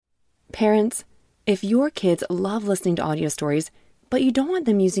Parents, if your kids love listening to audio stories, but you don't want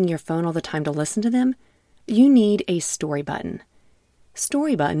them using your phone all the time to listen to them, you need a Story Button.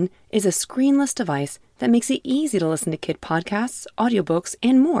 Story Button is a screenless device that makes it easy to listen to kid podcasts, audiobooks,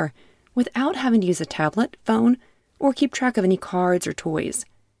 and more without having to use a tablet, phone, or keep track of any cards or toys.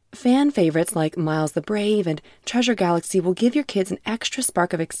 Fan favorites like Miles the Brave and Treasure Galaxy will give your kids an extra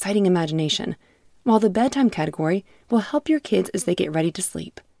spark of exciting imagination, while the bedtime category will help your kids as they get ready to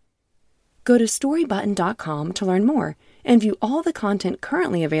sleep. Go to storybutton.com to learn more and view all the content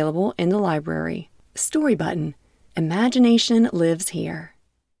currently available in the library. Story Button. Imagination lives here.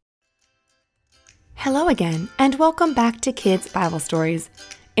 Hello again, and welcome back to Kids Bible Stories.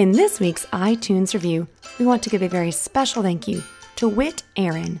 In this week's iTunes review, we want to give a very special thank you to Whit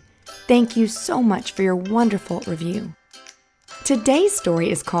Aaron. Thank you so much for your wonderful review. Today's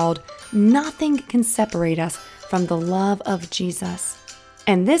story is called Nothing Can Separate Us from the Love of Jesus.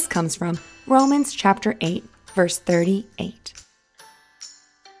 And this comes from Romans chapter 8, verse 38.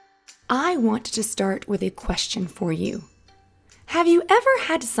 I want to start with a question for you. Have you ever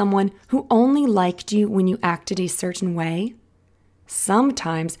had someone who only liked you when you acted a certain way?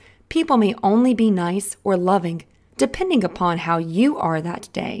 Sometimes people may only be nice or loving depending upon how you are that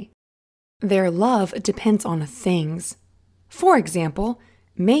day. Their love depends on things. For example,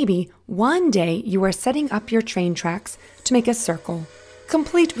 maybe one day you are setting up your train tracks to make a circle,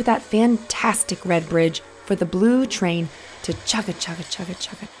 complete with that fantastic red bridge for the blue train to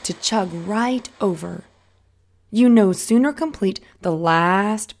to chug right over. You no sooner complete the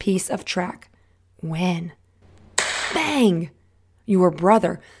last piece of track when, bang, your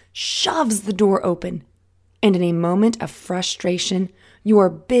brother shoves the door open, and in a moment of frustration, your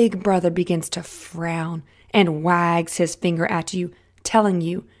big brother begins to frown and wags his finger at you, telling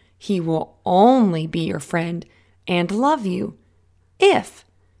you he will only be your friend and love you if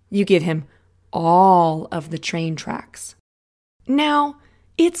you give him all of the train tracks. Now,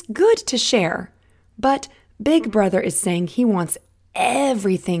 it's good to share, but Big Brother is saying he wants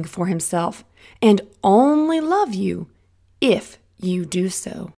everything for himself and only love you if you do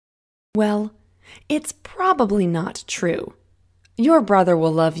so. Well, it's probably not true. Your brother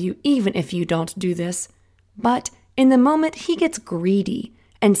will love you even if you don't do this, but in the moment he gets greedy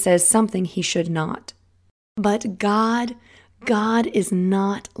and says something he should not. But God is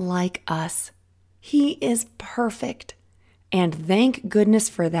not like us. He is perfect, and thank goodness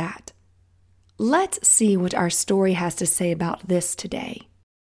for that. Let's see what our story has to say about this today.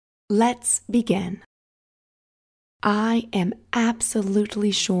 Let's begin. I am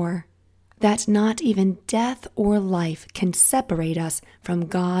absolutely sure that not even death or life can separate us from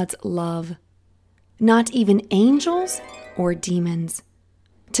God's love. Not even angels or demons.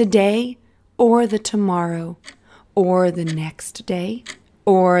 Today or the tomorrow, or the next day,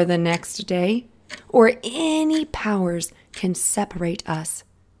 or the next day, or any powers can separate us.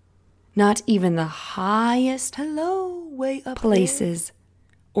 Not even the highest way up places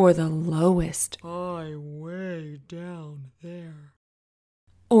or the lowest way down there,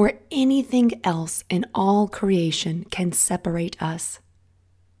 or anything else in all creation can separate us.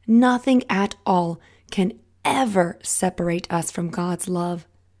 Nothing at all can ever separate us from God's love.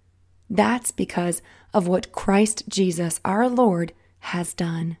 That's because of what Christ Jesus, our Lord, has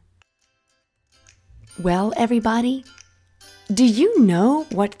done. Well, everybody, do you know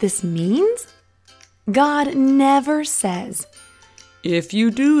what this means? God never says, if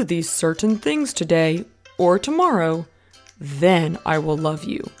you do these certain things today or tomorrow, then I will love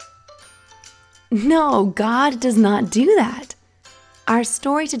you. No, God does not do that. Our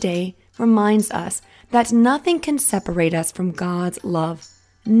story today reminds us that nothing can separate us from God's love.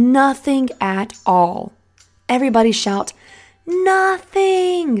 Nothing at all. Everybody shout,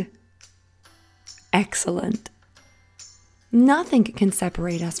 nothing! Excellent. Nothing can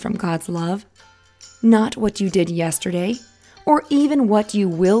separate us from God's love. Not what you did yesterday, or even what you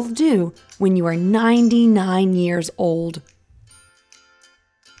will do when you are 99 years old.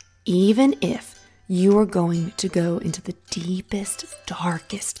 Even if you are going to go into the deepest,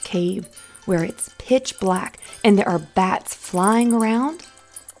 darkest cave where it's pitch black and there are bats flying around,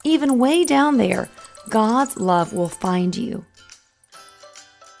 even way down there, God's love will find you.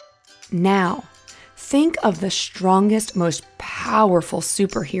 Now, think of the strongest, most powerful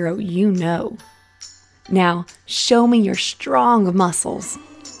superhero you know. Now, show me your strong muscles.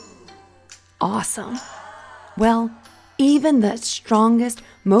 Awesome. Well, even the strongest,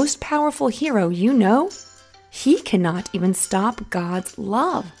 most powerful hero you know, he cannot even stop God's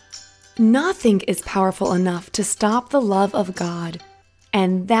love. Nothing is powerful enough to stop the love of God.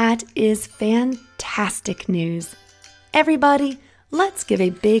 And that is fantastic news. Everybody, let's give a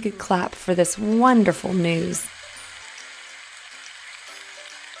big clap for this wonderful news.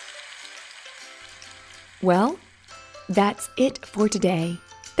 Well, that's it for today.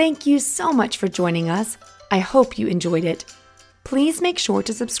 Thank you so much for joining us. I hope you enjoyed it. Please make sure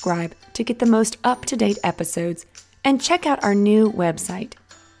to subscribe to get the most up-to-date episodes and check out our new website.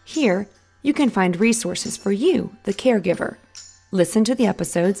 Here, you can find resources for you, the caregiver. Listen to the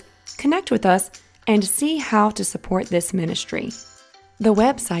episodes, connect with us, and see how to support this ministry. The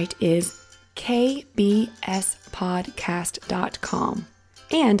website is kbspodcast.com,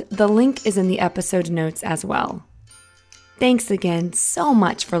 and the link is in the episode notes as well. Thanks again so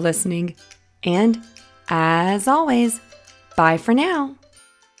much for listening, and as always, bye for now.